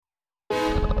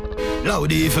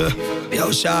Loud evil,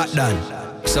 yo shot done.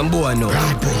 Some boy no.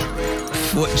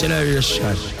 Fourth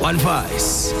generation, one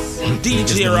voice.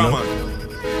 DJ Raman.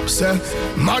 Say,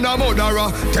 man a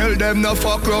murderer, tell them no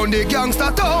fuck round the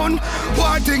gangster town.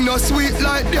 One thing no sweet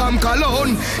like damn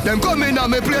cologne. Them come in a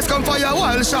me place, come fire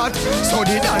wild shot. So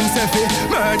the dance if it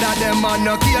murder them man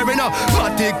no care enough.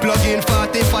 Matic plug in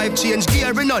 45 change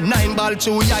gear enough. 9 ball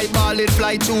 2 yai ball it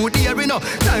fly 2 deer enough.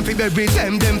 Time for every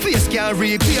time them face can't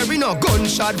repair enough.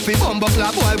 Gunshot fi bumbo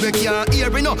clap boy we can't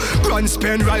hear enough. Gun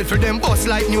spin rifle them bust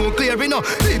like nuclear enough.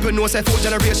 People know say 4th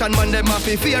generation man them have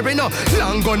fi fear enough.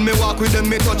 Long gun me walk with them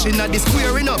me touching at the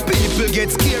square enough. People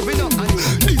get scared enough.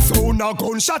 This sound a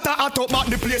gunshot a hot up back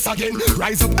the place again.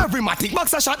 Rise up every matic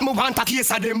box a shot move on to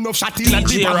case of them. No shot in a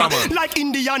deep like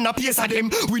Indiana pace of them.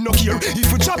 We no care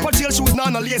if we chop a jail shoes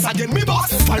none a lace again. Me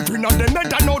boss 5 ring on them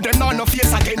head and now them none no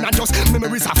face again. And just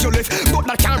memories of your life but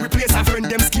that can't replace a friend.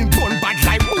 Them skin bone bad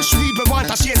like bush weed we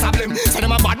want a chase of them. Say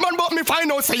them a bad man but me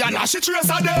find out say a lash it trace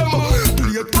of them.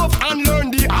 Play tough and learn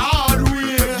the hard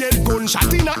way. Get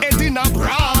gunshot in a head in a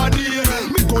broad day.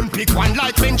 Me gun pick one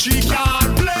like when she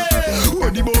can't play.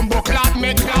 When the bumbo clot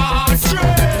make class stray.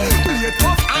 Play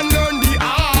tough and learn the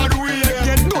hard way.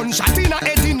 Get gunshot in a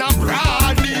head in a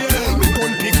broad day. Me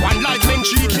gun pick one like when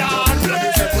she can't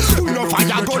play. We no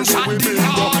fire gunshot the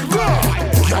hard way.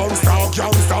 Youngster,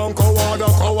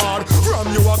 coward. From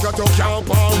you I got to camp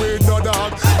on with no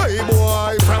dog. Hey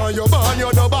boy, from your barn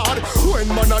you're no bad. When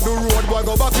man a do road boy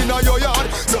go back in your yard.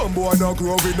 Some boy no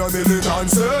grow up in a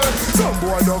militancy. Some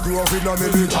boy no grow up in a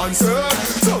militancy.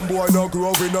 Some boy no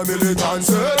grow up in a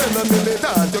militancy. In a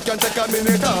militant you can take a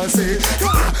militancy.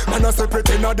 Man a separate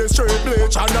in a the street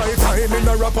bleach. And night time in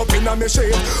a wrap up in a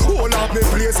machine. Hold up me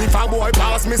place if a boy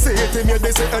pass me see it. He made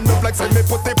this end up like say me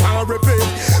put it on repeat.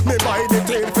 Me buy the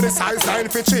clean for the size line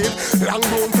for cheap. Long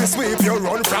room for sweep, you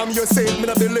run from your seat, me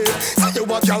not believe. Say you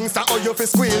a gangster or you fi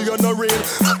squeal, you no real.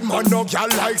 Man no girl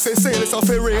like say sales so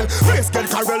fi real. Place get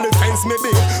Carol fence me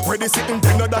big. Where the sitting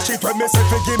dinner that shit when me say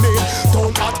fi give me.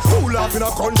 Don't hot, who laugh in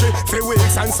a country for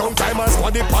weeks and sometime I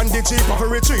squad the pan the cheap of a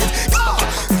retreat.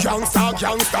 Gangster,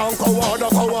 coward.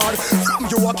 From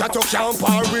you a cat you can't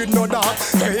par with no dog.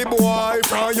 Hey boy,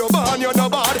 from your barn you no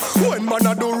bad. When man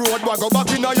a do road, boy go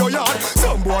back in a your yard.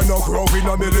 Some boy no grow up in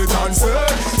a militancy.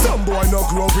 Some boy no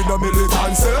grow up in a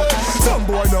militancy. Some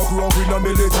boy no grow up in a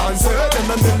militancy.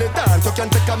 Them a militant, you can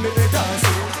take a militancy.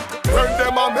 When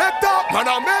them a make that, man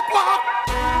a make walk.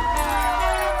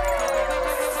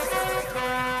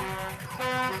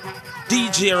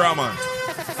 DJ Raman.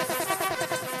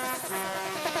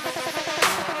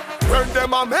 When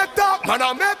them a make that, man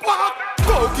a make walk.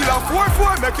 Go kill a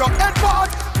 4-4, make your head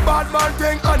part. Bad man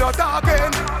thing and not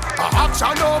talking. A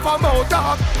action over mouth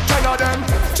talk. Ten of them.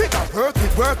 Chica work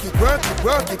it.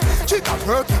 Chica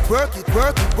work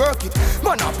it.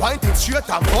 Man a point it straight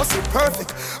and bust it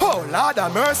perfect. Oh Lord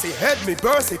of mercy, head me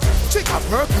burst it. Chica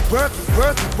work it.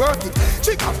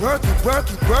 Chica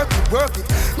work it.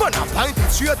 Man a point it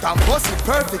straight and bust it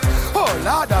perfect. Oh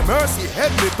Lord of mercy,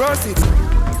 head me burst it.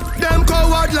 Them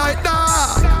coward like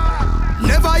that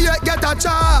never yet get a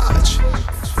charge.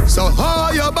 So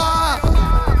hold your bar.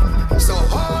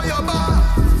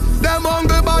 Them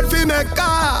hungry bad fi make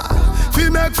car, fi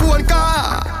make phone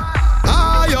call.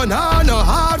 You know no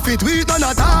hard fit we don't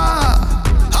attack.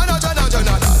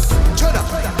 Chada.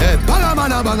 Hey, banga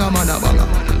mana.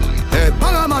 Hey,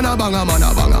 banga mana.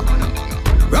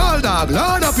 Roll dog,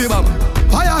 load up your bum.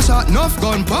 Fire shot, enough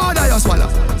gun, powder you swallow.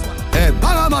 Hey,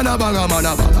 banga mana.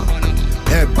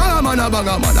 Hey, banga.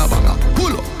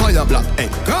 Pull up on your block. Hey,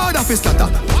 God of his scatter.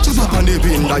 Just up on the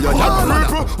beam that you're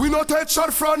not. We no take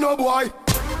shot from no boy.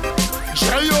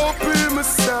 J.O.P. me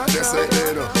say. Yes, I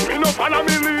did. We no follow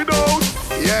me lead out.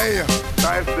 Yeah.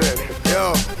 Nice then.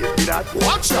 Yo, you see that?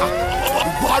 Watch out.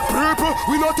 Bad people,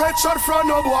 we no take shot from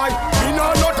no boy. We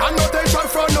no take shot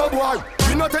from no boy.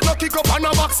 We no take no kick up on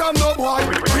no box from no boy.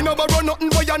 We no borrow nothing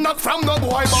but you knock from no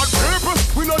boy. Bad people,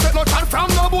 we no take no shot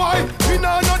from no boy. We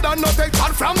no take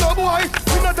shot from no boy.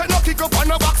 We no take no kick up on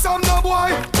no box from no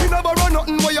boy. We no borrow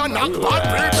nothing but you knock.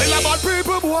 Bad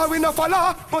people, boy, we no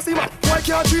follow. Must see what? Why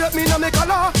can't treat me no make a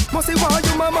law? Must see why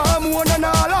you mama moan and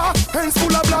all. Hands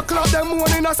full of black cloth, them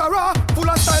moan in a Sarah. Full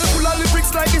of style, full of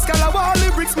lyrics like this Calabar.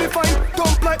 Lyrics me fine,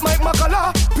 dump like Mike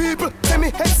Macala. People say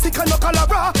me head sick and no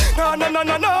calabra.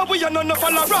 No, we are no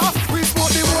follower. We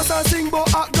smoke the most and sing,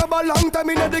 but act grab a long time.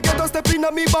 In the ghetto step in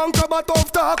a me bank, grab a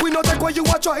tough talk. We no take what you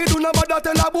a try, do no matter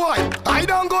tell a boy. I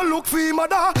don't go look for him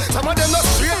mother. Some of them not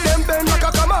straight, them bend like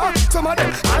a camera. Some of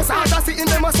them as hard as sitting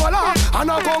them a swallow. And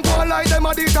I gon' go like them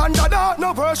a the dandada.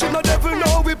 No worship, no devil,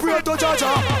 no we pray to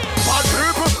Jaja. Bad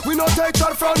people, we no take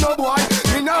shot from no boy.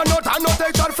 We no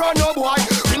take shot from no boy.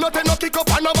 We no take no kick up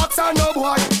on no box and no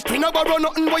boy. We no borrow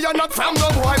nothing where you knock from no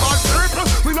boy. But people,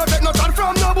 we no take no chat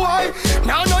from no boy.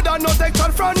 Now no that no take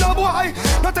chat from no boy.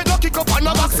 No take no kick up on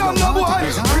no box and no boy.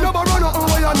 We no borrow nothing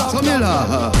where you knock. So me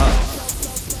la,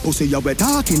 pussy you we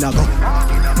talking a go.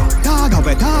 Dog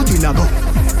we talking a go.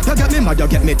 You get me mad, you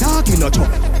get me talking no chop.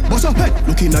 Bust your head,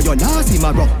 looking at your nasty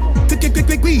my bro.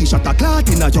 Quick, we shot a clot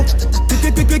in a yo.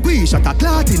 Quick, we shot a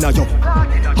clot in a yo.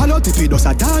 Hello, tippy does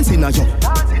a dance in a yo.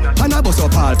 And I bust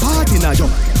up all party in a yo.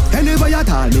 Anywhere you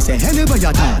tall, me say anywhere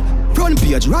you tall. Front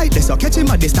page right there, so catch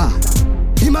him at the start.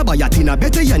 Him a buy a tin a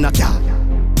better you not car.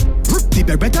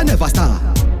 The better never start.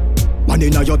 One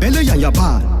in your belly and your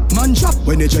bar. Man drop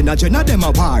when the jenna them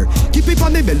a war. Keep it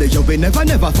on the belly, you will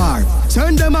never far.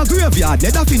 Send them a graveyard,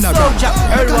 let a finna run.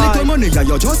 Make a little money and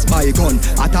you just buy a gun.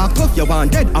 Attack tough, you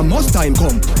want dead and must time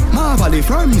come. Marvelly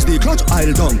firms the clutch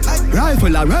I'll down.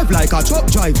 Rifle a rev like a truck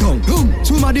drive down.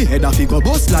 Somebody head a figure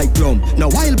bust like drum. Now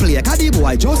while play a caddy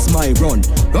boy just my run.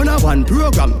 Run a one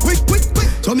program, quick.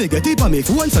 So me get it on me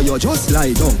phone so you just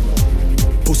lie down.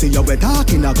 Pussy you we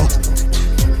talking a go.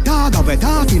 Dog we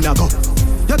talking a go.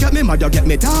 You get me mad, you get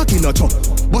me talking a chop.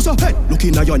 Bust your head,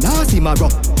 looking at your nasty my bro.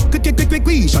 Quick,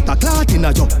 we shot a clot in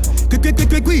a yo.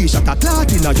 Quick, we shot a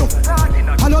clot in a yo.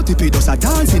 Hello, tippy does a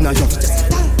dance in a yo.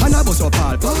 And I bust up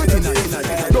all party in a yo.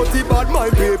 Dirty bad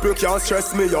mind people can't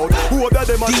stress me out. Who of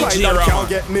them a try that can't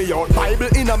get me out. Bible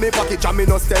in a me pocket and me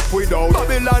no step without.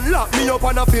 Babylon lock me up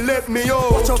and I feel let me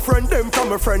out. Watch a friend them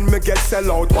from a friend me get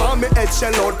sell out. Want me head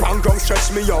shell out, bang down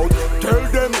stretch me out. Tell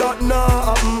them that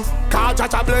nah happen. Cause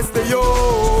Jaja bless the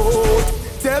youth.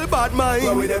 Tell bad mind,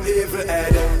 where with them evil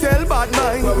head. Tell bad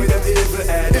mind, where with them evil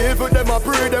head. Evil them a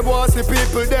pray, them want see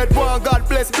people dead. Want God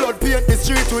bless blood, paint the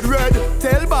street with red.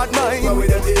 Tell bad mind, where with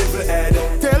them evil head.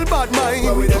 Tell bad mind,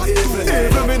 where with them evil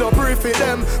head. Evil me no pray for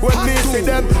them. When me see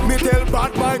them, me tell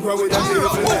bad mind, where with them evil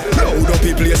head. Load up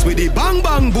the place with the bang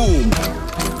bang boom.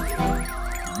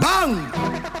 Bang,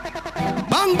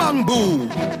 bang bang boom.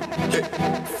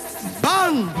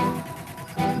 Bang,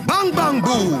 bang bang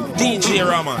boom. DJ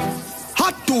Raman.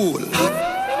 Hot tool.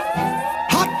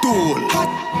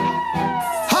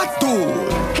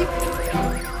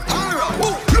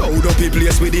 Load up the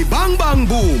place with the bang bang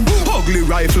boom. Ugly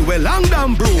rifle with long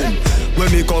damn broom.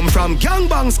 When me come from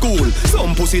gangbang school,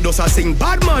 some pussy does a sing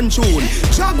bad man tune.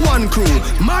 Jaguan crew,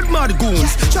 mad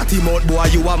goons. Chatty mouth boy,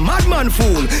 you a madman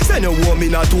fool. Send a woman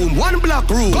in a tomb, one black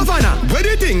room. Governor, where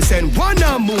the thing send one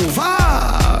a move.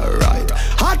 Alright,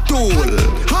 hot tool.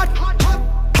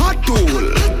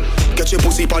 Get your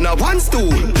pussy on a one stool.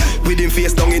 With him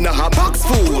face down in a box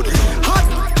food.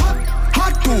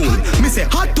 Hot tool. Me say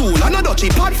hot tool, another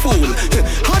cheap hot fool.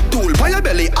 Hot tool, by your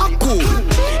belly, a cool.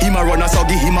 Him a run a so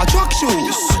give him a track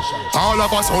shoes. All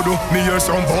of us do, me hear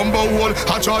some bumble hole.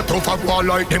 I try to fuck ball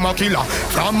like them a killer.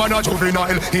 From man a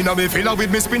juvenile, in a me filler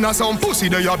with me spinner. Some pussy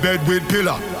they a bed with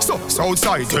pillar. So,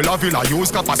 Southside, tell a villa,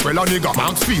 use cap as well a nigga.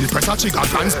 Maxfield, press a trigger,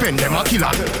 can spend them a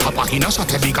killer. Papa in a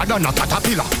shot bigger than a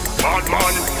caterpillar. Bad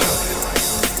man.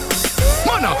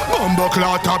 Man a bumbo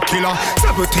claw top killer.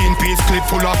 17-piece clip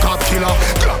full of cop killer.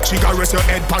 Glock trigger rest your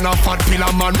head pan a fat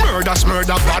pillar. Man murder,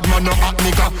 bad man no hot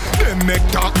nigga. Them make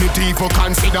talk me deep for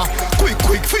consider.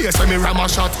 Quick face when me ram a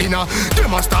shot inna.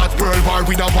 Them a start Pearl War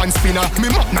with a one spinner. Me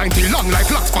Mach 90 long like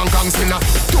Locks Pan Gang Sinner.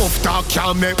 Tough talk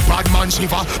can't make bad man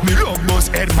shiver. Me love bust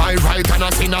head my right and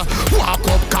a sinner. Walk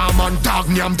up calm and dog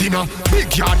nyam dinner.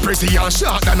 Big yard pressy and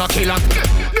shot than a killer.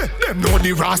 Them know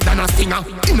the ras than a stinger.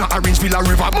 Inna Orange Villa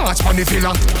River march on the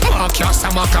villa. Mark your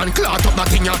stomach and clot up that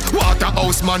thing ya.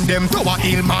 Waterhouse man them, Tower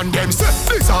Hill man them. Say,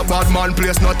 this a bad man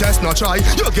place, no test, no try.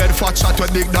 You get fat shot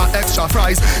with big that extra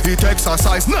fries. It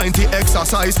exercise, 90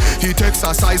 exercise. It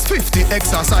exercise, 50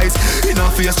 exercise. In a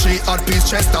face 3 hot piece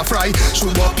chest a fry.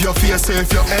 Shoot up your face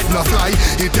if your head no fly.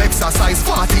 It exercise,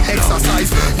 40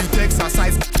 exercise. It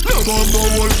exercise. No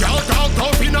hole, can't talk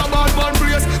tough in a bad man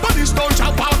place. But this don't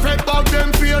chop perfect back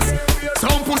them face.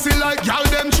 Some pussy like y'all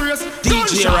them trace.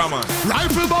 DJ Raman.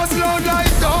 Rifle bust loud like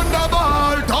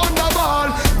thunderball.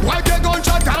 Wipe your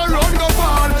gunshot and run go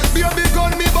fall. Baby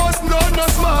gun me bust none no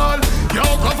small. Yo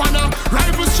governor,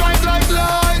 rifle strike like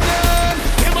lightning.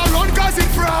 Them a run cause it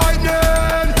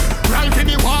frightening. Rifle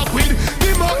me walk with, the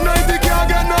Mach 90 can't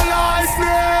get no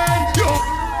license. Yo,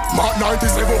 Mach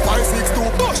 97.62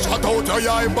 bust shot out your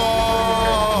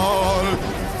eyeball.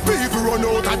 People run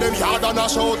out of them yard and a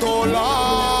shout oh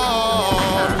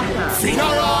Lord.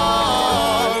 Funeral.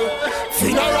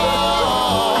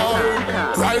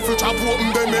 Rifle chop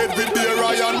open they made with the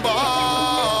Ryan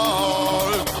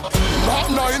ball. Mach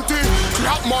 90,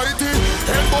 clap mighty.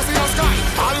 Head bust in the sky,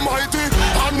 almighty.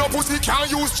 And no pussy can't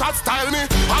use chat style me.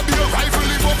 I be a rifle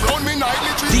live up round me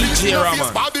nightly. DJ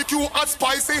Raman. Barbecue too hot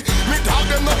spicy. Me dog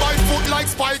them no bite foot like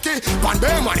Spiky. Van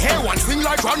them and hair one sing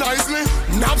like Ron Isley.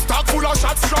 Knapsack full of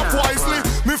shots strap wisely.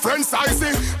 Me friend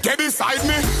Sizey, get beside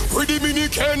me. With the mini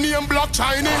K name Black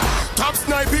Chiny. Top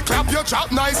snipey, clap your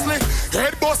chop nicely.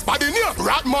 Head boss body near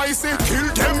rat micey. Kill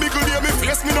them biggle near me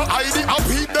face, me no ID. I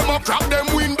beat them up, crack them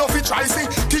window fi chicey.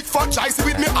 Kick for chicey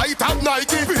with me eye tap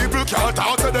Nike. People can't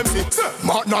talk to them see.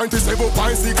 Mark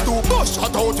 97.62, bust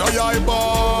shut out your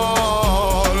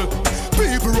eyeball.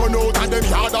 People run out of them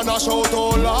yard and a shout,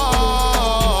 oh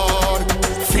Lord.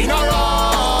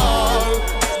 Funeral,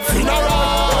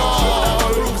 funeral.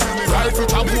 Rifle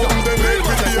chop home, they make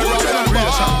with the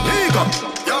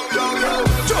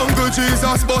Jungle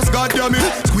Jesus, boss, goddamn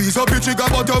it. Squeeze up your trigger,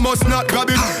 but you must not grab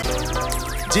it.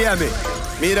 Jamie,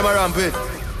 me them a ramp it.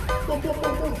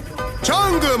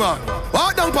 Jungle man,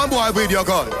 walk down pan boy with your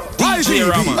gun. DJ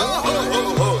Raman.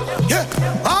 Yeah,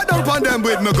 walk down pan them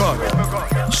with my gun.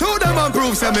 Show them and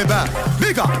prove send me back.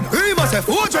 Bigger, we must have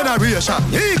 4 generation.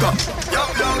 Eager.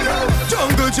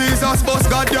 Jungle Jesus, boss,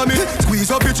 goddamn it. Squeeze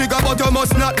up your trigger, but you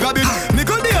must not grab it.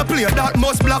 Nickel they play that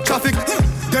must block traffic.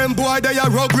 Them boy they a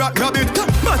rugrat rabbit.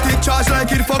 Matic charge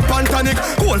like it fuck Pantanic.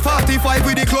 Cold 45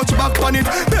 with the clutch back on it.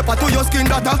 Pepper to your skin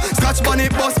data. Scratch on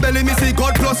it, bust belly me see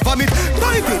God plus vomit.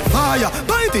 Bite it, fire,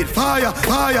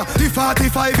 fire. The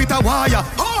 45 it a wire.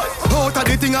 Out of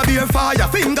the thing a be a fire.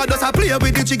 Finger does a play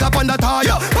with the jig up on the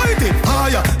tire. Bite it,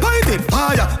 fire.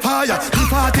 The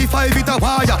 45 it a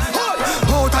wire.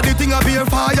 Out of the thing a be a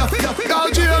fire.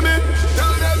 Now Jamie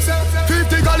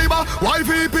 50 caliber,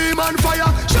 YVP man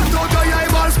fire. Shut out your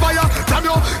eyeballs fire. From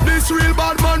you, this real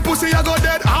bad man pussy I go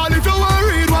dead. All if you want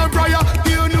read one prayer,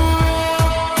 you know.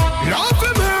 Love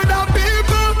to murder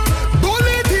people,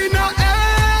 bullet in the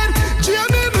head.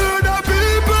 Jamie murder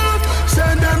people,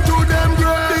 send them to them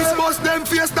grave. This bust them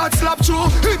face that slap through.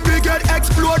 It be get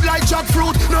explode like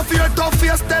jackfruit. No fear tough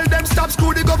face, tell them stop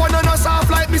screw. The governor no soft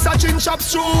like Mr. Chin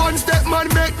Chops through. One step man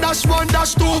make dash 1,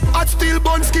 dash 2. Hot steel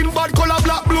bun skin bad color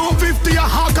black blue. 50 a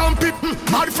hawk and pit,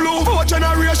 mad flu. 4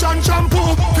 generation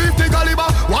shampoo. 50 caliber,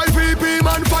 YVP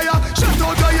man fire. Shut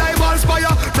out your eyeballs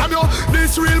fire. From you,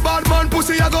 this real bad man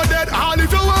pussy I go dead. All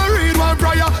if you want read one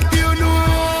prayer, you know.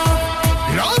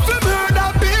 Love to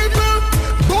murder people,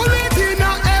 bullet in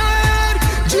the head.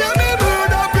 Jamie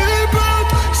murder people,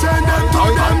 send them to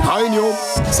them. I knew.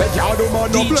 Say y'all do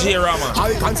man no play.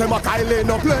 I can't say my Kylie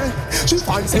no play. She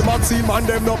fancy Maxi man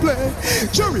them no play.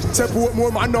 Jerry say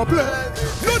Portmore man no play.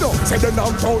 No, say the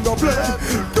downtown no play.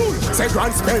 Dude say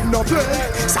Grand Spend no play.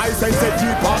 Size and say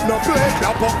G-Pop no play.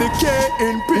 Clap up the K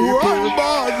in people.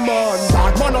 Bad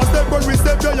man a step when we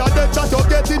step there. You're dead chat you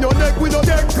get in your neck with no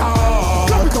neck.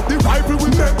 Clap it up the rifle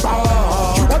with neck.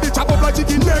 You want the chop up like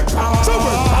chicken neck. So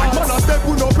when bad man a step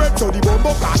with no bread. So the bomb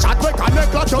cash shot make a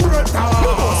neck like your red.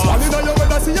 You must one in your head.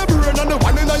 See your brain and the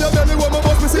one in your belly. One more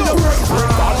must be see your brain.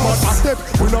 Bad man a step.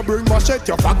 We no bring machete.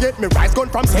 You forget me. Rise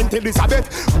gun from St. Elizabeth.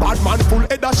 Bad man full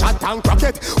head a shot and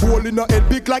cracket. Hole in the head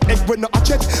big like egg when no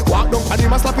hatchet. Walk down and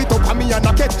him a slap it up on me and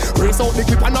knock it. Race out the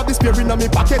clip and have the spear in a me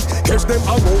pocket. Catch them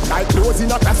and out like clothes in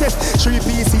a cassette. 3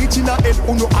 piece each in a head.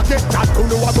 Uno a get that.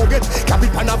 Uno a go get. Cap it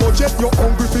and a budget. You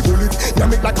hungry for bullet. Yam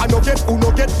it like a nugget.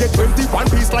 Uno get 21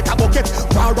 piece like a bucket.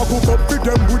 Bar up hook up with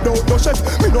them without no chef.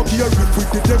 Me no care if with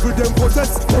the devil them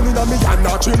possess. Money na me and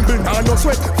not tremble and no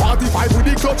sweat. 45 with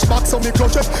the clutch back so me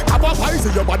clutch it. Have a pies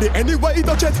in your body anyway it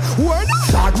touch it. When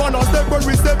bad man a step when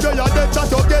we step there you're dead chat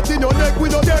you get in your neck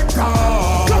with no neck.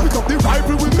 Clap it up the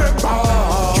rifle with neck.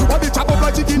 You want the chop up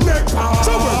like chicken neck.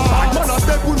 So when bad man a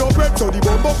step with no bread so the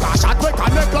bomb cash shot make a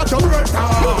neck like your red.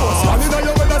 You must one in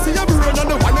your head I see your brain and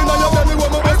the one in your belly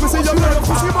one more make me see your brain.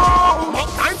 Pussy ball.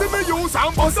 Time to me use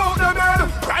and bust out them head.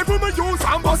 Rifle me use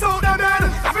and bust out them head.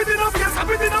 Have it in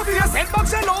a face, send back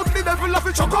shell out the devil of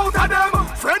it chuck out of them.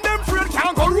 Friend them friend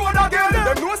can't go road again.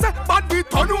 Them know say bad we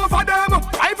turn over them.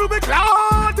 Rifle be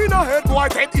clad in a head boy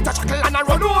head it a chuckle and a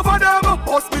run over them.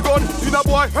 Bust me gun in a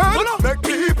boy head. Make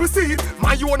people see it.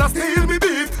 My own a steal me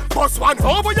beat. Bust one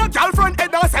over your girlfriend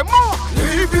head and say more.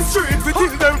 Leave the street we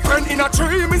till them friend in a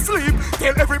tree me sleep.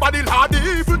 Tell everybody Lord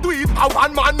Evil do it. A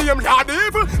one man name Lord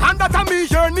Evil and that a me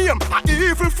your name. A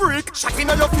evil freak shot in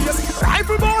your face.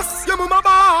 Rifle boss you mama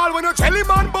ball when you jelly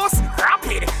man boss.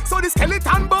 Rapid so the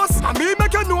skeleton boss. And me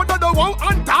make you know that the one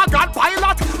on target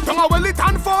pilot. Don't a well it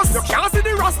and force. You can't see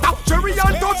the rasta. Jerry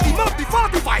and touch him up the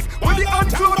 45 with the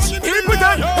hand clutch. Keep with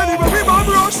them anyway we man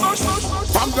rush.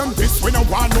 From them this we no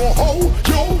want no how.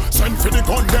 Yo send for the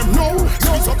gun them no.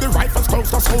 Squeeze up the rifles close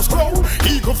to so slow.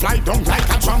 Eagle fly down like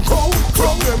a Janko.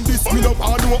 From them this me no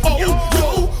I know oh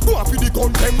yo. Go up with the gun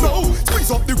them now.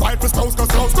 Squeeze up the rifles close to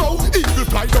so slow. Eagle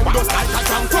fly down just like a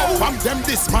Janko. From them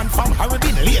this man from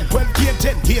Harrison Lane. 12 gauge,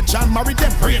 10 gauge, John married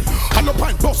them brain. And up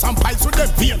and bust and pies with them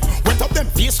vein. Went up them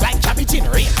face like cabbage in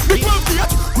rain. The 12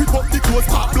 gauge, rip up the clothes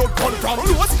part. Blood run from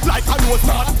nose like a nose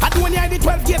knot. And when you had the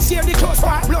 12 gauge, see the clothes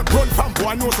part. Blood run from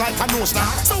boy nose like a nose knot.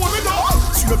 So what we do?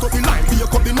 Straight up the line, be a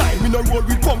cup the nine. Me no roll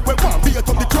with pump when one be a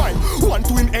top the crime. One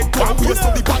to him head down, be a so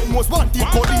the bang most wanted.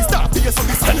 Police start, be a so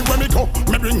the anywhere me go,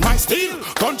 me bring my steel.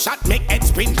 Gunshot make head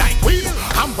spin like wheel.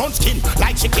 I'm bone skin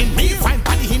like chicken meal. Find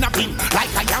body in a bin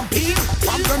like a yam peel.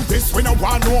 From them this we no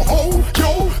want no hoe.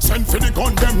 Yo, send for the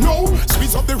gun them no.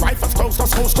 Squeeze up the rifles close to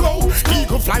so slow.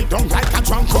 Eagle fly down like a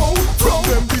Janko. From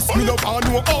them this me no want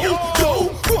no hoe.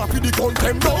 Yo, go up with the gun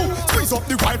them no. Squeeze up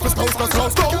the rifles close to so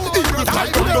slow. Eagle fly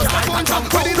down just like a Janko.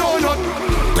 Ready donut.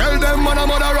 Tell them man a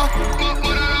murderer.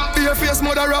 Be a face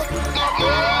murderer.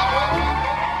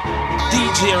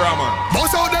 DJ Raman.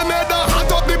 Boss out them head and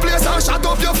hot up the place and shut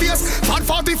up your face. Fat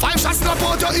 45 shots snap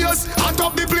out your ears. Hot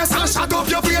up the place and shut up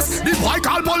your face. The boy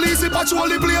call police, he patrol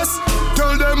the place.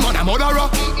 Tell them man a murderer.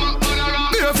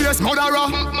 Be a face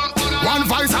murderer. One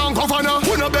vice and governor.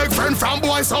 We no beg friend from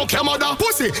boy so your mother.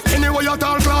 Pussy, anyway you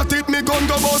tall clot it me gun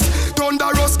go bust.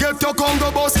 Thunderous get your Congo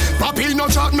bus. Papi no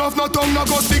chat enough, no tongue no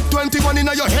go. Stick 21 in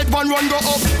your head, one run go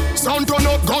up. Sound turn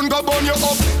up, gun go burn you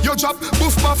up. You drop,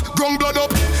 boof puff, ground blood up.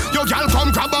 Your gal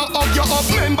come grab and hug you up.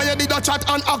 Remember you did a chat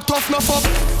and act tough enough up.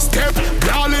 Step,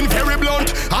 brawling very blunt.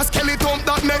 A skeleton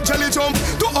that make jelly jump.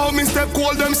 To all me step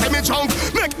call them semi-chunk.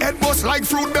 Make head bust like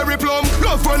fruit berry plum.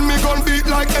 Love when me gun beat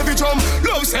like heavy drum.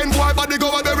 Love send boy body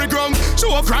go a very ground.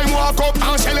 Show a crime walk up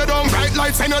and shell you down. Bright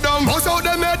lights send you down. Bust out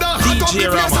them head and hot up the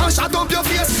place and shut up your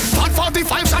face. Fat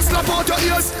 45 shots slap out your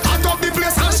ears. Hot up the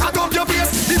place and shut up your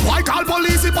face. The boy call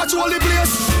police, he patrol the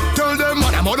place. Tell them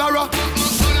man a murderer.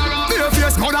 Be a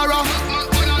face murderer.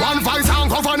 One vice and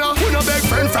governor. We no beg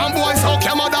friend from boys so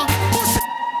your mother.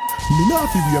 Me nah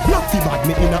fi wear black fi bad,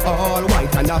 me in a all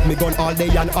white. And have me gun all day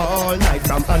and all night.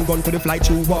 From handgun to the fly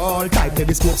through wall type.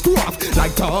 They smoke screw off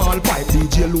like tall pipe.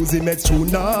 DJ losing meds true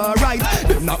nah right.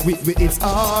 Them not with me, it's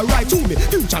alright. To me,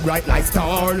 future bright like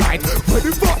starlight. Where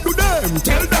the fuck do them?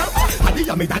 Tell them. Adi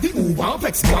ya me daddy who want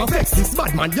vex. This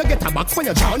bad man, you get a box when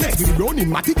you jaw next. With the running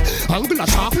matic, angular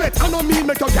chocolate. I know me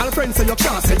make your girlfriend say you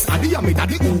can't sex. Adi ya me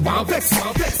daddy who want vex.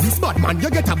 This bad man, you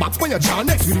get a box when you jaw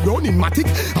next. With the running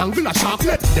matic, angular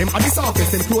chocolate. Them the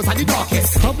sockets, them close at the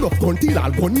darkest. Have love gun till all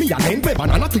gun me a lend way.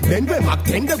 Banana click lend way, Mac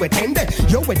 10 they we 10 day.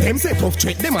 Yo with them say tough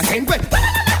trick, them a send way.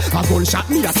 A gunshot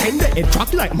me a send way. Head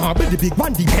track like marble, the big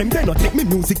one, the Dembe. No take me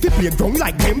music to play drum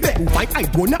like Dembe. Who fight I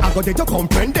don't I got it to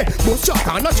comprehend it. Most shot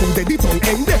and a shoot the tongue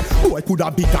end it. Boy could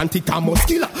have big antique and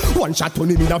muscular. One shot on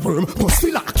him in a worm, post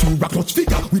filler. Cuba clutch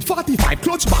figure. With 45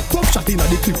 clutch back, top shot in a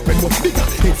the clip when much bigger.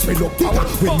 Head swell up bigger,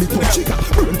 when me touch trigger.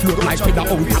 Burn flow like with a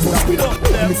out a bus filler.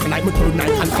 Me say like me turn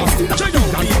night and fast. Clap it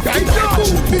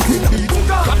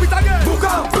again.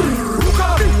 Buka, buka,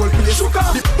 the whole place shuka.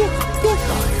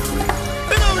 Buka.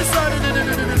 You know we started.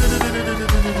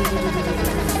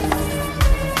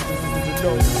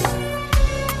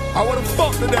 I wanna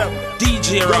fuck to them.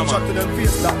 DJ Raman. Shot to them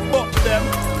face like fuck to them.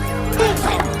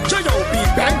 Buka, J.O.B.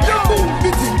 bang boom. The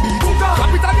thing be buka.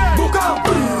 Clap it again. Buka,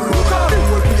 buka, the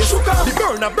whole place shuka. The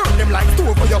burner burn them like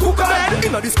stove for your hookah.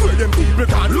 Inna the square them people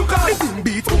can't look at. The thing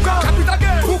beat buka. Clap it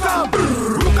again. Buka,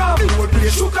 buka, the whole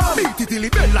place shuka. Beat it till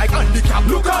it bend like handicap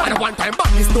looker. And one time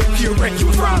badness don't care where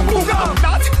you from. Buka,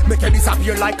 that make it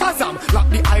disappear like Azam. Lock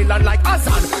the island like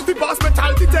Azan. The boss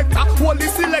metal detector, holy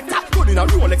selector. Gun in a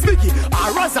Rolex Vicky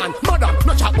or Razan. Madam,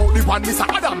 not chat about the one Mr.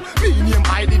 Adam. Me name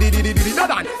I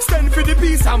Dadan. Stand for the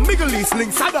peace and Middle East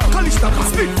link Saddam. Kalishta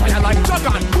spit fire like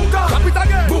dragon. Buka, clap it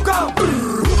again. Buka,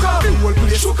 buka, the whole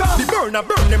place shuka. The burner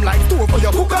burn them like stove for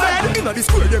your hookah. Inna the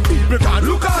square them people can't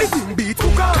look at. The thing beat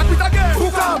buka, clap it again.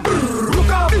 Buka,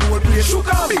 buka, the whole place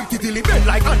shuka. Beat it till it bend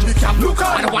like handicap looker.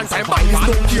 And one time badness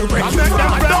don't care where you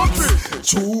from.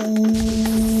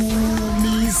 True.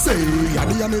 Say,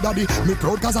 I me daddy, me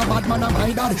proud cause a bad man and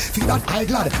my dad. Feel that I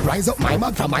glad, rise up my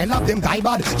mug from my lap, them guy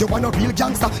bad. You want a real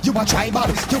gangster, you a try bad.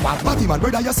 You a batty man,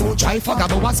 brother, you so try fag.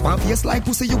 But what's one face like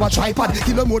pussy, you a tripod.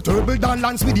 Kill a more turtle than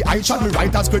lance with the eye shot. Me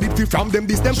writers credit free from them,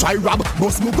 this them try rob.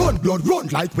 Bust me gun, blood run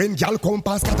like when y'all come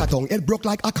past Cataton. Head broke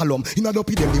like a column, in a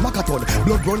dopey them the macathon.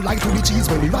 Blood run like to the cheese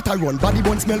when the ratter run. Body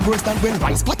bun smell worse than when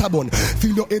rice platter bun.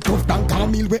 Feel your head tough than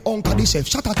Camille where uncle the chef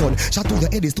shot a ton. Shot to your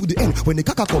head is to the end, when the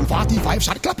caca come 45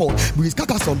 shot clap out. Breeze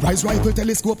caca sunrise rifle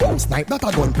telescope out. Snipe not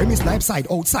a gun, premise snipe side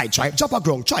outside. Try drop a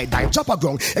ground, try dive, drop a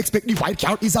ground. Expect the white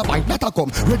car is a bite, not a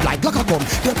come. Red light, glock a come.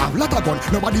 Them have lot a gun.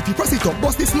 Nobody fi press it up,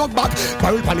 bust this slug back.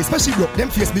 Barrel pan especially up, them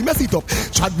face me mess it up.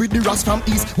 Chat with the ras from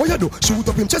east, what you do? Shoot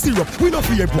up him chesty up. We no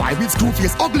fear boy with screw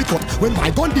face ugly cut. When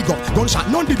my gun dig up, gunshot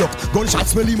none dig up. Gunshot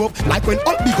swell him up like when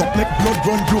Hulk big up. Make blood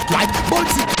run broke like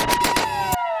Bugsy.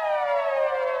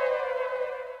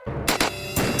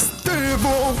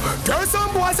 Tell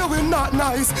some boys that we're not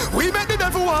nice. We make the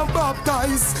devil want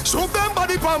baptize. Shoot them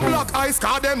body pan black ice.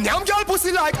 Call them yam girl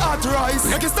pussy like hot rice.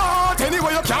 Make it start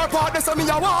anyway you can't part. That's me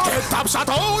a walk. Get top shot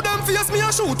out them face me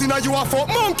a shooting. And you a fuck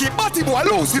monkey body boy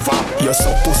Lucifer. You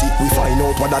suck pussy. We find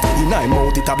out what that in I'm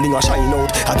out. It a bling a shine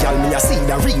out. A girl me a see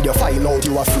that read your file out.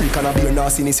 You a freak and a be a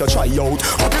nastiness you try out.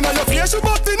 Up in your face you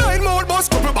butt the 9 mouth. Bus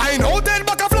couple buying out. Then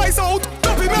back a flies out.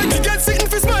 Don't be make me get sitting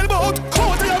for smell bout.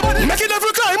 Hold your body. Make it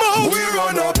every climb out. We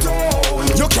run up town.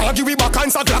 You can't give me back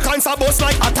and sa glock and sa bust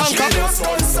like a tanker.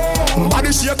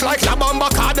 Body shake like La Bamba.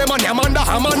 Call them a Yamanda,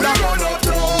 Hamanda.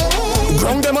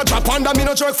 Ground them a drop under. Me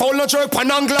no jerk, foul no jerk,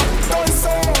 panangla.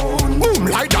 Boom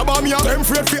like the bomb ya. Them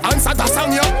afraid fi answer the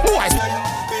song ya. Boys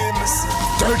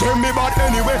tell them me bad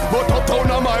anyway, but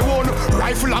uptown on my own.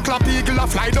 Rifle a clap, eagle a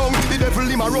fly down. The devil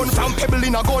him a run from pebble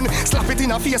in a gun. Slap it in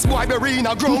a face, boy bury in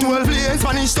a ground. 12 lanes,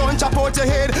 Spanish stone, chop out your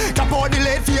head. Chop out the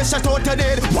lead, face shut out your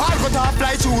dead. War cut off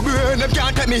fly through burn. Them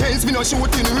can't take me hands, me no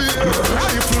shooting real.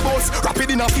 Rifle boss, rapid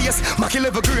in a face. Macky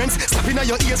level grains, slap in a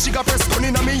your ears. She got first gun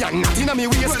in a me and not in a me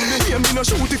waist. Hear me no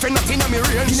shoot if not in a me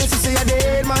range. You know to say a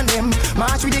dead man them.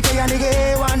 March with the K and the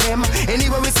gay one them.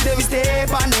 Anywhere we see them, we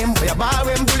step on them. We a bar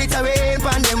when bullets away.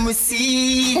 And them we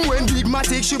see when big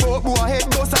matic she bout boy head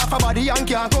bust off a body and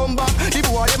can't come back. The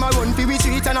boy them a run fi we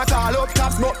street and a call up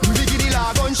cops, but we give the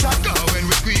law gunshot. When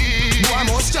we squeeze, boy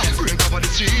must jump, bring cover the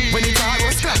street. When the car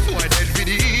was cracked, boy dead for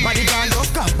the body gone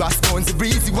up, cop bass bones,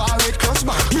 breezy war red clutch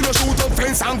back. Me no shoot up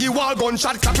fence and give wall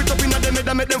gunshot. Clap it up in a them head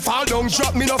and make them fall down.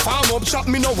 Drop me no farm up, shot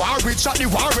me no war with. Shot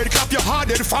the war red, clap your hard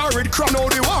head, forward. Crown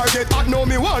out the war get hot, know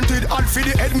me wanted. Hard for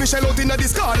the head, me shell out in a the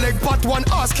scar leg. Pot one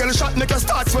ass, kill shot, make a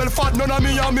start swell fat. None of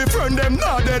me and me friend them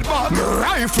not dead back.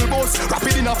 Rifle boss,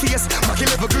 rapid in a face. Macky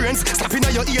level grains, slap in a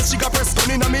your ears. She got press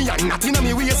gun in a me and not in a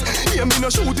me waist. Hear me no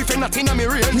shoot if you not in a me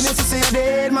range. You know to say a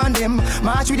dead man them.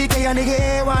 March with the K and the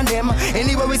gay one them.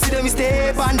 Anywhere we see them, we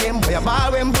step on them. We a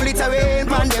bar when bullets away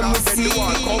on them, we see.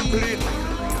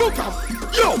 Look up.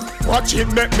 Yo, watch it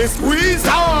make me squeeze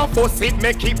off. Bust it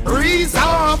make it breeze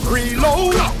off.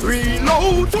 Reload,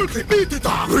 reload. Full clip, beat it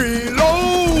off.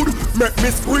 Reload, make me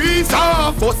squeeze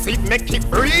off. Bust it make it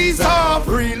breeze off.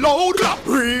 Reload,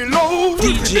 reload.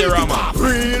 DJ Rama.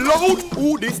 Reload.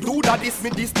 Who this do that? This me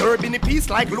disturbing the peace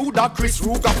like Luda. Chris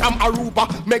Ruger from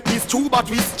Aruba. Make this tuba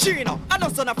twist. Chino, I know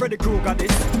son of Freddy Krueger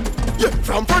this. Yeah,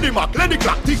 from Freddie Mac, let the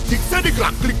clock, tick, tick, say the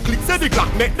clock, click, click, say the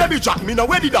clock, make them be jack, me no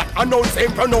ready that, announce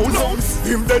him pronounce,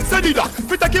 him then say the that,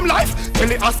 we take him life,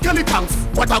 tell it a skeletons,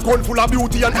 what a gun full of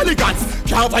beauty and elegance,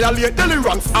 can't violate deli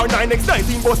ranks, our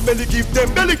 9x19 boss belly give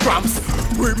them belly cramps,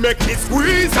 we make it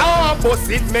squeeze off, bust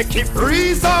it make it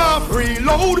breeze off,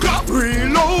 reload,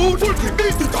 reload, full clip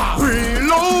beat it off,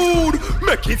 reload,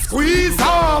 make it squeeze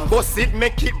off, bust it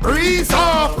make it breeze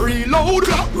off, reload,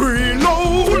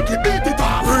 reload, full clip beat it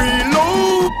off, reload.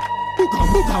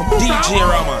 DJ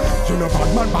Rama. You know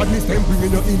bad man badness them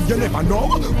bringing you in. You never know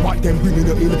what them bringing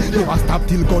you in. Never stop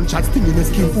till gunshots stinging your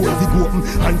skin. Hold the go open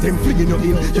and them flinging you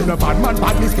in. You know bad man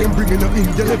badness them bringing you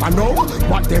in. You never know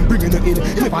what them bringing you in.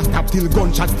 Never stop till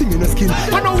gunshots stinging your skin.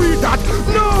 I know we that.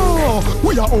 No,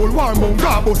 we are all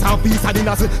warmonger. Bust our piece of the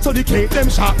nozzle. So the cake them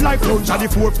sharp like plunger. The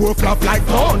 4-4 flop like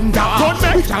thunder.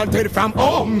 Gunmen we can't tell from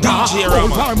hunger. DJ All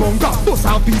Rama. warmonger. Bust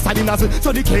our piece of the nozzle.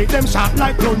 So the cake them sharp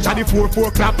like plunger. The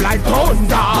 4-4 clap like thunder.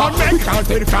 Gunmen we can't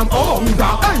tell from hunger.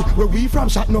 Hey, where we from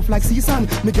shot enough like Season.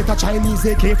 Me get a Chinese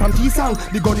AK from T-Sang.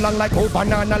 The gun long like old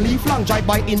banana leaf long. Drive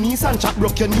by in Nissan, chat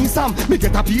broke your knee Sam. Me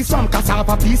get a piece from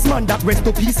cassava piece man. That rest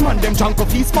to piece man, them junk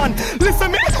of East man.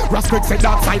 Listen me, Rascals say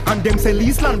dark side and them say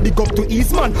Eastland. Big up to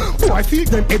East man. Boy feel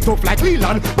them head up like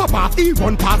Leland. Pop off he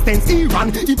run past tense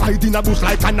Iran. He hide in a bush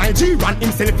like a Nigerian.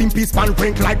 Himself in peace pan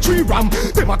rank like tree ram.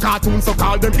 Them a cartoon so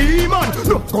call them E-man.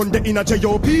 Look gun they in a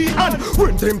J.O.P. and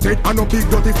when them dead and no big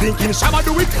dirty thinking Shabba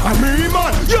do it and me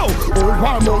man. Yo, old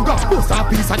warmonger, bust a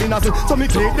piece of the nozzle. So me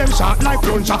take them shot like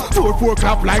plunger. 4-4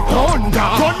 clap like thunder.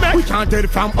 Gunmen, we can't tell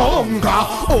from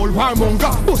hunger. Old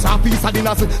warmonger, bust a piece of the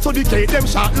nozzle. So they take them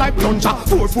shot like plunger.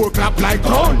 4-4 clap like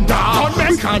thunder. Gunmen,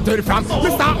 we can't tell from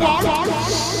Mr. War.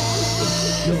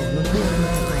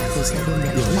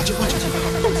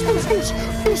 Watch it.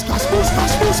 Bush cash.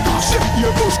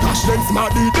 Yeah, bush cash, then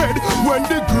smarty dead when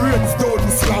the grains don't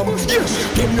slam. Yeah,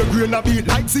 can your grain a beat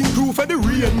like zinc roof and the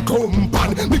rain come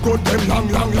pan. Me got them long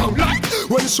like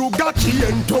when sugar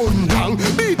cane turn long.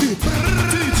 Beat it,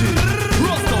 TG,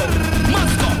 Roscoe,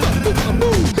 Moscow,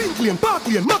 Binkley,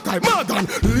 Barkley, Mackay, Morgan,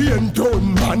 Lane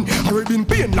Town man. I been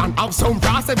Painland, have some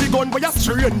brass every gun where you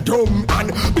straight tongue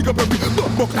and big up every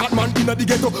buck that man inna the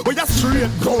ghetto where you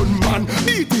straight gun man.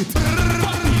 Beat it.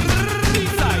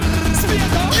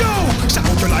 Yo! Shout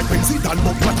out your like when see Dan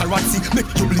Buck Matarazzi.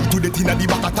 Make you bleed to the tin of the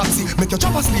back of taxi. Make your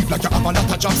chopper sleep like you have a lot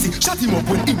of jobsy. Shut him up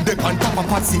when him dey pan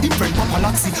paparazzi. Him friend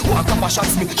paparazzi. Walk up and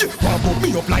shots me. Yeah, walk up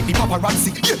me up like the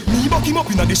paparazzi. Yeah, me buck him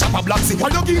up inna the shop of blacksy. Why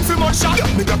you give him a shot?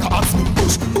 Yeah, me gonna ask me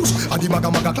push. And the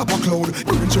maga clap a cloud.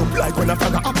 Brain jump like when a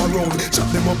frog up a road. Shut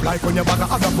them up like when your bag a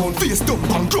other bone. Face dump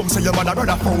and drum say your mother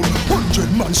rather phone.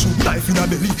 100 man shoot knife in a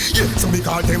belly. Yeah, so me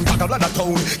call them tag a bladder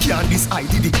town. Can't this I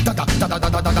did it.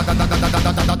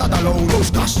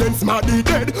 Bush cash then smarty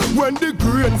dead when the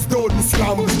grains don't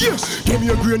slam. Yes, give me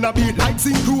a grain a beat like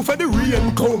zinc roof and the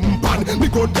rain come pan. Me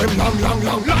got them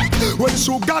long like when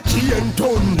sugar cane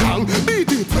turn long.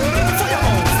 Beat it,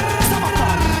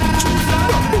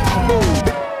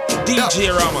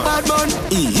 DJ Rama. Bad man,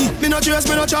 me no chase,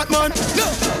 me no chat man.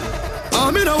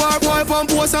 Me no war boy from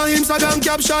post on Instagram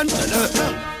caption.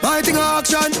 My thing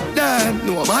action, damn,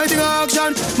 no, my thing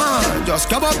action. Man, just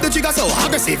grab up the trigger so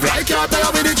aggressive like you're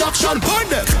tired with the traction. Burn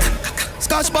them.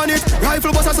 Scotch bonnet,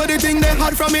 rifle bust so the thing they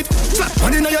had from it. Slap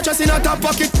on in your chest in a top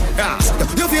pocket. Yeah,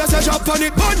 you feel such up on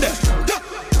it. Burn them.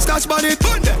 Scotch bonnet,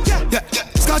 burn them. Yeah,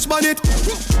 Scotch bonnet.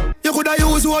 You coulda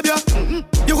use wood, yeah.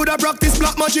 You coulda practice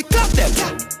black magic. Clap them.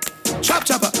 Chop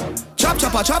chopper,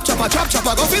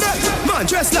 go for that. Man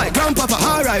dressed like grandpapa,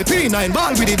 R.I.P. 9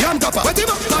 ball with the damn copper. Wet him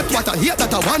up, hot water, hate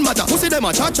that a one matter. Pussy them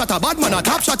a chat chatter, bad man a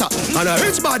top shatter. And a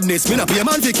rich badness, me na pay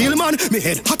man fi kill man. Me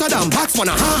head hotter than box for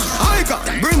a I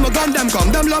can bring my gun them come.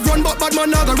 Them love run but bad man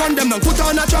nah go run them down. Put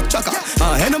on a truck chaka.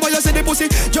 Anybody you see the pussy,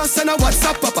 just send a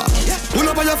WhatsApp papa. Pull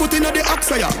up on your foot inna the ox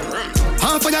fire.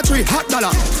 Half of your tree, hot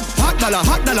dollar,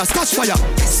 scotch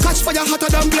fire hotter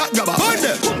than black grabber. Burn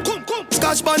them.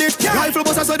 Scotch bonnet, rifle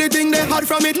bust so the thing they had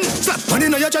from it. Slap on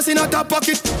in your chest in a top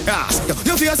pocket. Yeah,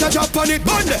 you feel such up on it.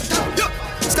 Burn them.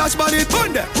 Scotch bonnet,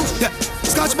 burn them. Yeah,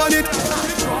 Scotch bonnet.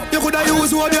 You coulda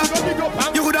use wood,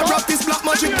 yeah. You coulda practice black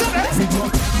magic.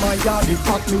 My yard is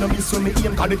hot, me no miss when me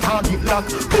aim 'cause the target lock.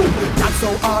 Boom, that's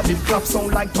how hard it clap.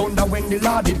 Sound like thunder when the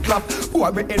lard it clap.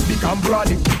 Boy, we head become broad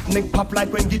it. Neck pop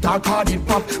like when guitar card it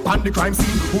pop. On the crime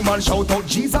scene, woman shout out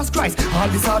Jesus Christ. All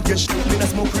this hard get shit, me no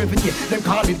smoke revenue. Them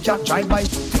call it cat drive by.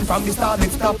 From the start,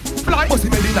 let's stop. Fly, Pussy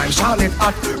Melly 9, Charlotte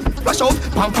hot. Flash out,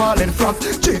 pam fall and frog.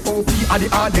 J.O.P. are the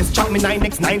hardest. Chat me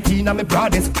 9x19 and me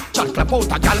broadest. Chat clap out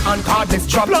a gal and cardless.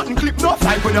 Drop Latin clip no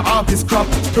like when the artist crop.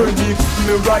 Turn the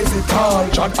me rise it tall.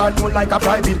 Chat unknown like a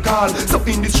private call. So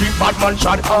in the street bad man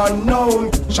chat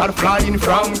unknown. Chat flying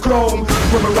from chrome.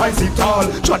 When me rise it tall.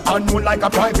 Chat unknown like a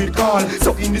private call.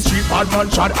 So in the street bad man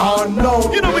chat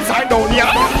unknown. You know it's I down here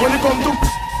when it come to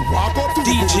walk up to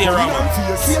DJ Rama.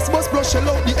 Face must brush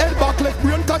out the head back left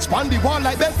brain catch on the wall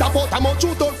like belt about. I'm out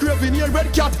shoot out craving here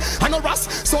red cat and a ras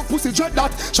so pussy dread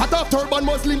that. Shut up turban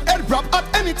Muslim head wrap at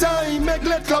any time. Make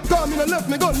let clap come in and left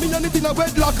me gun me and it in a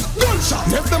wedlock. Gunshot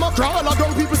left them a crawl a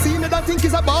down people see me that think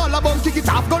is a ball a bum kick it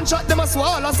off. Gunshot them a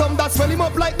swallow some that swell him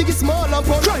up like Biggie Small and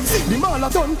fun. Christ the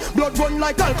marathon blood run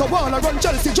like alcohol. Run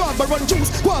Chelsea Jabba run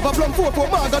juice guava plum 4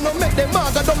 maga no make them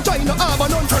maga dumb China have a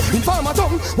none. Informer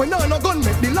tongue when no gun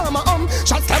make the llama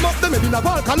shots climb up them in a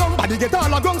ball column. Body get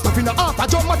all a ground stuff in a half a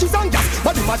drum matches and gas.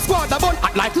 Body mad squad a bun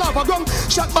hot like lava ground.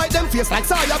 Shot by them face like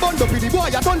Saya bun. The pretty boy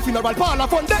a ton funeral parlor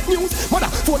fun. That news mother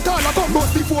phone call a bun.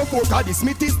 Ghost before 4 cause the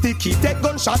Smith is sticky. Take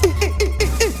gunshot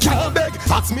can't beg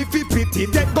ask me fi pity.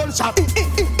 Take gunshot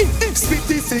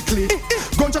spitty sickly.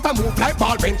 Gunshot a move like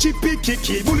ball when chippy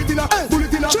kicky. Bullet in a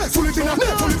chest. Bullet in a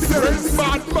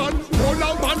bad man. Hold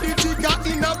on man the trigger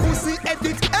in a pussy head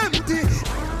it empty.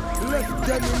 Left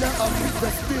them in a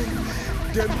Africa spin.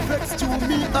 Them vex to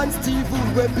me and Steve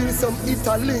will build some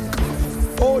Interlink.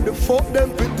 Oh the fuck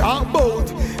them fit talk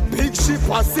about. Big ship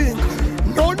a sink.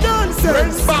 No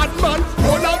nonsense. Bad man.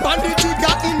 Hold up on the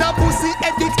trigger in a pussy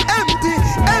edit empty.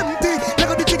 Let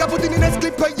go the trigger put in a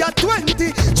clip where you're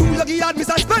 20. True lucky hard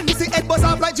Mr. Spency. Head buzz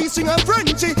off like G-string and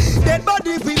Frenchy. Dead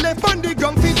body we left on the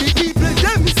ground for the people.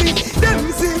 Them see.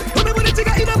 Put them on the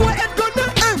trigger in a boy head gun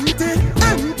empty.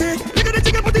 Let go the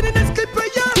trigger put in a clip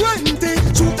where you're 20.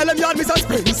 True LM yard Mr.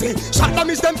 Spency. Shot them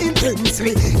damage them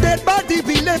intensely. Dead body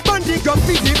be left on the ground,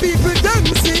 feed the people them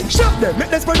see. Shot them, make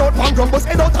them spread out from drum, bust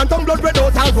head out and tongue blood red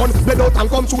out and run. Bled out and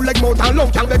come through leg mouth and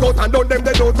lung, can't leg out and down them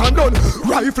dead out and done.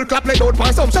 Rifle clap leg out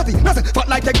by some shotty, nothing fat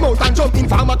like take mouth and jump.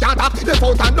 Informer can't have the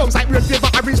out and lungs like red paper,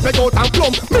 average spread out and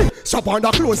plumb. Me, shop on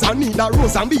the clothes and need a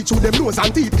rose and beat through them nose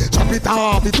and teeth. Chop it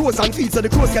off the toes and feet so the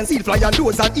crows can see fly and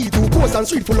doze and eat. Two posts and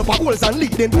street full of holes and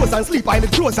leak, then doze and sleep, I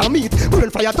live close and meat. Burn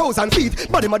fly 1,000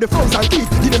 feet, body of the frozen teeth.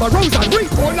 Give them a rose and reach.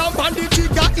 Hold on, bandit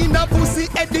trigger in a pussy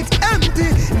head, it's empty,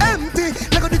 empty.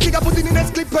 Like the trigger put in a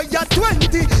clip where you're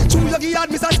 20. True yogi had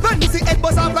Mr. Spency, head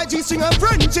buzz up like G-string and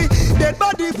Frenchy. Dead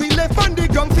body be left on the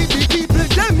ground, feed the people,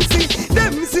 them see,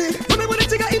 them see. Remember the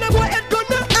trigger in a boy head gun,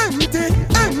 empty,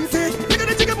 empty. Like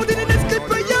the trigger put in a clip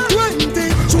where you're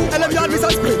 20. True LM yard Mr.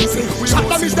 Spency, shot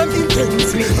damage them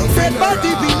intensely. Dead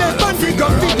body be left on the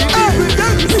ground, feed the people,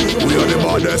 them see. We are the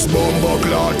baddest bomber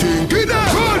clotting. Get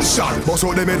that gunshot. Boss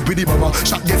out them head with the mama.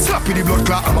 Shot get slapped with the blood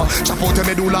clot hammer. Chop out the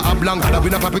medulla oblongata. We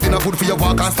not pop it in a food for your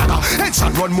walk and stacker.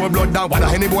 Headshot run more blood down. Why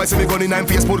any boy see me gun in I'm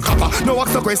Facebook copper. No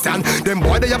ask the question. Them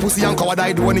boy they a pussy and coward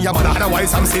I do any your mother.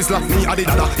 Otherwise I'm say slap me a the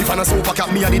dada. If I'm a super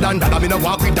cat me a the dandada. Me no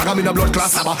walk with dagger. Me no blood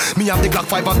class sabba. Me have the Glock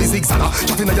 5 of the zigzagger.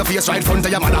 Shot in your face right front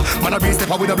of your mother. Man a be step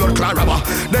with a blood clot rubber.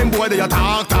 Them boy they a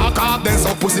talk then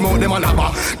suck pussy mouth them a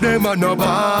nabba. Them a no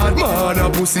bad man a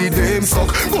pussy them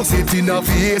suck. Bust it in a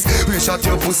face. We shot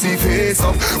your pussy face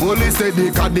up. Only say they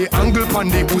got the angle pan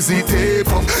the pussy tape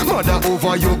up. Mother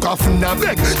over your coffin a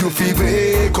beg. You feel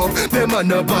wake up. Them a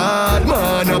no bad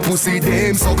man a pussy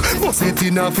them suck. Bust it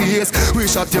in a face. We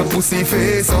shot your pussy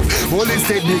face up. Only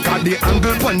say they got the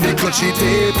angle pan the clutchy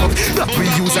tape up. That we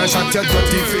use and shot your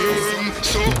dirty face.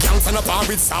 Gangs on a bar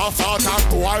with soft talk.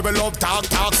 Boy we love talk.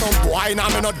 Some boy now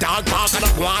me no dog bark. And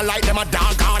I want like them a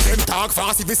dog. All them talk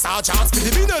fast if we saw chance. With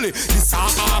the minally, this saw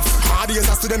off. Hard years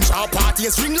as to them sharp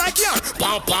parties. Ring like yeah.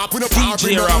 Pop pop with a power.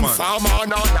 DJ Rama.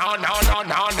 No.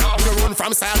 We run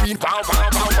from Sareen. Pow. If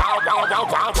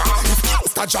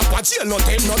gangsta drop a jail, no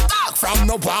them no talk from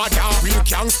no border. Real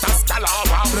gangsta style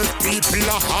the people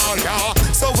are harder.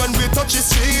 So when we touch the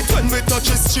street,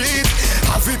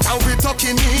 have it how we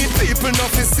talking it. People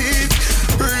not to see it.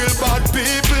 Real bad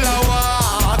people are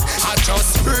what? I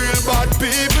just real bad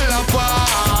people are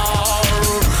war.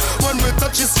 When we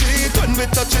touch the street,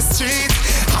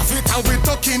 have it how we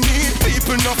talking it.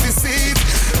 People not to see it.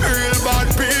 Real bad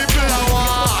people are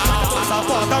what?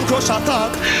 Support and crush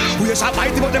attack. We a shot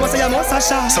fight, but them a say I'm a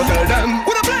shot. So tell them,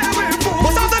 who the play with?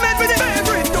 Most of them head with the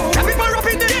favorite. Cap it for up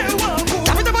in the air,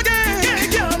 cap it up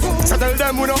again. So tell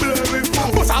them, who the play with?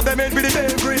 Most of them head with the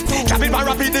favorite. Cap it for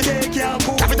up in the air,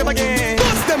 cap it up again.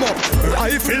 Bust them up.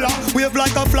 Rifle, wave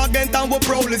like a flag and we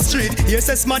prowl the street. Yes,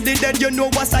 it's mad dead, you know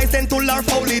what size 10 to our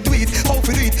foully tweet. How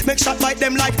for it? Make shot like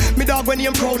them like me dog when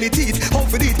you prowly teeth. How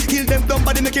for it? Kill them dumb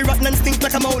body, make it rotten and stink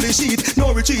like a moldy sheet.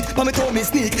 No retreat, but me told me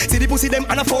sneak. See the pussy them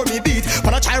and a for me beat.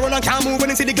 When I try run and can't move when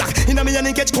I see the Glock in a me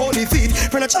and catch corny feet.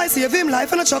 When I try save him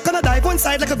life and a chuck and a dive one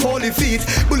side like a goalie feet.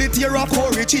 Bullet tear off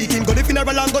Corey cheek. Him go the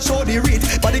funeral and go show the read.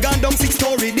 Body gone down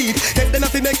 6-story deep. Head them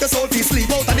if he make the soul feel sleep.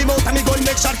 Out of the mouth and me gun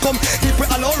make shot come. Keep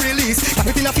it allow release. Tap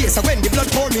it in a face when the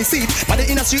blood pour me seat. Body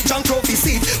in a street John Trophy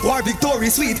seat. War victory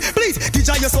sweet. Please, give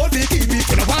your soul to keep it.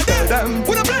 You know what tell them?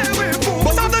 Who the play with?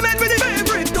 Most of them head with the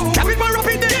favorite. Cap it for up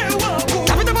in the air.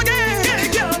 Cap it up again.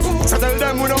 So tell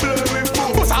them who the play with.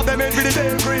 Most of them head with the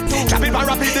favorite. Cap it for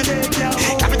up in the air.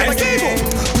 Cap it up again.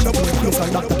 Looks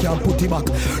like doctor can't put him back.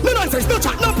 No nonsense, no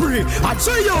chat, no pray. I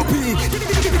J.O.P.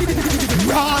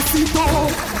 Racito.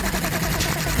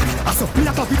 I saw me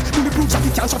a cop it. Me prove that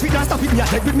it can't stop it. Can't stop it. Me a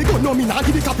head with me gun. No me nah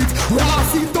give it cap it.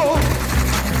 Racito.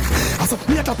 I saw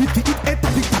me a cop it. It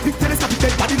tap it. Telescopic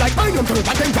dead body like iron turret.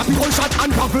 And then grab it. One shot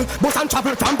and bubble. Bust and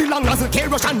travel. From the long nozzle.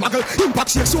 K-rush and muggle. Impact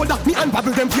shake shoulder. Me and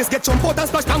bubble. Them face get jump out and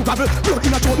splash and gravel. Blood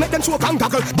in a throat. Make them choke and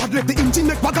goggle. Bad let the engine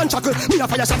make wagon chuckle. Me a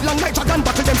fire shot long like dragon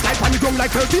buckle. Them slide on the ground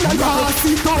like 13 and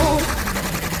Racito.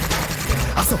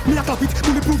 I saw me a cop it.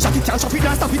 Me prove that it can't stop it.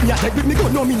 Can't stop it. Me a head with me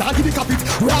gun. No me nah give it cap it.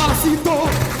 Racito.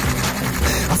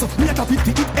 I saw me a cop it.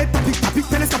 Tap it.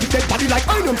 Telescopic dead body like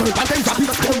iron turret. And then grab it.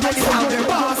 Come ready for the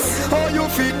boss. Oh you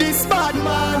feed this bad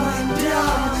man.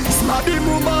 Yeah. Smarty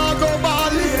mama go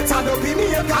ball later. No be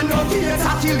me a can no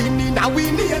cater. Killing in our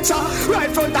nature.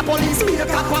 Right front the police me a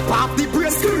cap up off the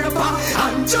brace scraper.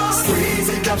 And just squeeze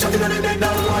it. Clap shot in the neck.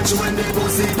 Now watch when they go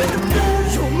see them.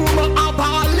 You mama a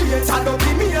ball later. No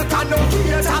be me a can no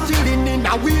cater. Killing in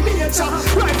our nature.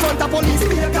 Right front the police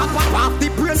me a cap up off the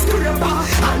brace scraper.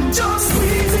 And just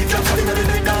squeeze it. Clap shot in the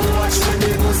neck. Now watch when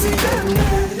they go see them.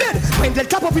 When dead,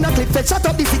 clap up in a clip, fed, shut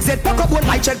up the 6Z, pack up one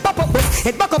light shed, pop up bus,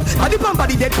 head back up, body pump,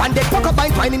 body dead, pan dead, pack up,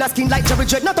 bind, twine in a skin like cherry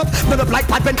dread, not up, blood up like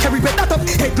pipe and carry bread, not up,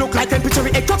 head look like temperature,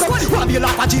 head cock up, want me a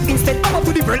laugh a jeep instead, up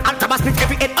to the burn, and come split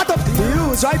every head, up,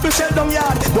 use rifle shell down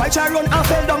yard, boy try run and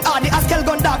fell down hard, the Askel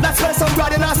gun dog, that smell some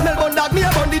grad, and I smell gun dog, me a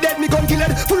bun the dead, me gun kill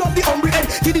head, full up the hungry head,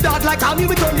 feed the dog like army,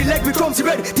 we turn the leg, we crumbsy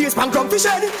bread, tears pan crumb fish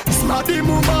head, smarty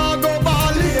mama go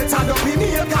ball later, don't be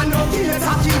me a can no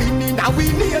cater, killing in our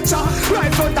nature,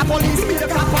 right front the police, me a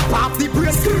cap up off the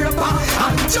brace scraper,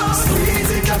 and just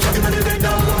easy catch up in the bed,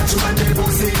 don't watch when they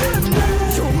pussy them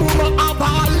there. So mama a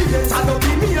ball later, don't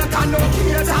be me a can no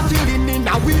cater, killing in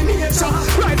our nature,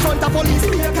 right front the police,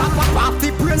 me a cap up off the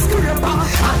brace scraper,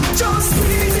 and just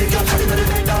easy catch up in the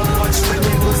bed, don't watch when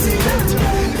they pussy them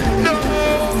there. No.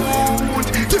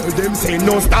 Tell them say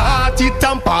no start it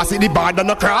and pass it the bar and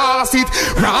no cross it,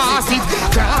 cross it,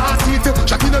 cross it.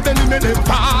 Shot in the belly make them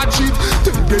patch it.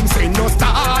 Tell them say no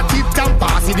start it and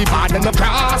pass it the bar and no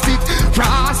cross it,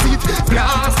 cross it,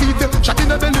 blast it. Shot in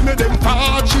the belly make them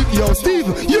patch it. Yo Steve,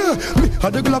 yeah, me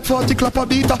had the Glock 40 clapper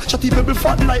beater. Shotty pebble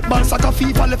fat like ball sack of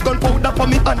FIFA. Left gun powder for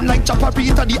me hand like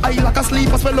chaparita. The eye like a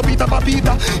sleeper, smell of Peter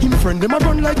Papita. Him friend them a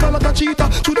run like a lot of cheetah.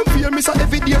 To them fear me so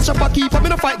every day shop a keeper. Me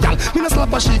no fight gal, me no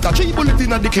slap a shita. 3 bullet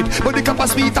in a the kid, but the cap a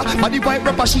sweeter. Body white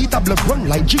rapper sheeta, blood run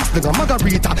like jinx, nigga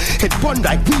margarita. Head bun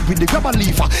like weed with the grabber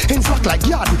leafer. Hands lock like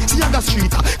yard, Siaga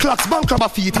streeter. Clocks bank crabber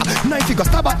feeder. 9 figure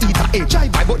stabber eater. Hey,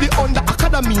 jive by, but they under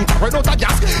academy. Run out of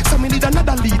gas, so me need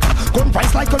another liter. Gun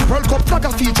price like on World Cup flag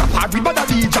a feature. Parry by the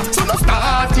leader. So no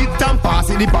start it and pass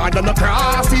it, the bar and no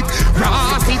cross it.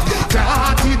 Cross it,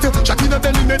 clot it. Shot in the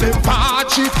belly, make them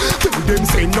patch it. Tell them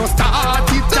say no start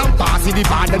it and pass it, the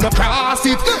bar and no cross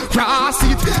it. Cross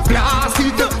it, blast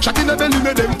it. Shot in the belly,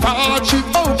 make them patch it.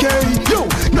 Okay, yo,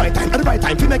 night time at the right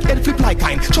time. We make head flip like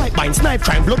kind. Strike bind, snipe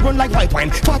crime, blood run like white wine.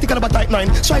 40 caliber type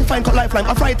 9. Strike fine, cut lifeline.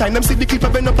 A fright time. Them see the clip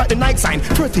bend up like the Nike sign.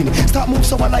 13, start move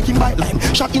so I like him bite line.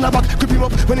 Shot in a back, grip him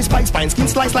up when he spike spine. Skin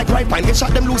slice like right pine. Get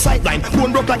shot them loose sideline.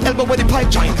 Bone broke like elbow with the pipe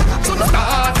joint. So no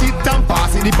start it and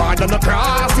pass it, the bar and no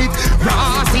cross it.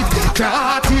 Cross it,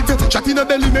 clot it. Shot in the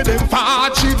belly, make them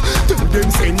patch it. Tell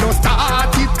them say no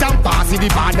start it and pass it, the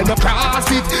bar and no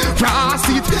cross it. Cross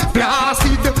it, blast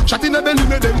it. Shot in the belly,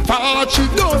 make them patch it.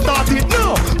 Don't start it,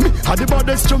 no. Me had the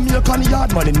baddest Jamaican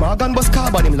yard man in Morgan bus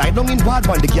carbon. Him lie down in bad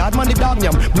one. The yard man the dog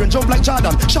yam. Brain jump like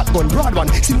Jordan. Shotgun broad one.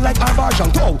 Sing like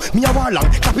Arbarjan. Oh, me a war long.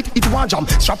 Clap it one jam.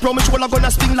 Strap round me shoulder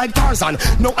gonna spin like Tarzan.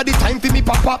 Now at the time for me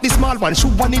pop up the small one.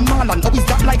 Shoot one in Marlon. Oh, is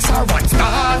that like Sarwan?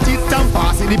 Start it and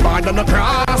pass it. The bar and no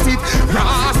cross it.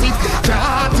 Cross it,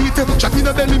 clot it. Shot in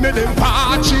the belly, make them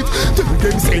patch it. Tell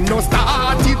them say no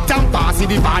start it and pass it.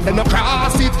 The bar and no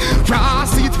cross it.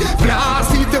 Cross it,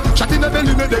 blast it. Shot in the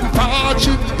belly, make them patch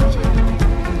it.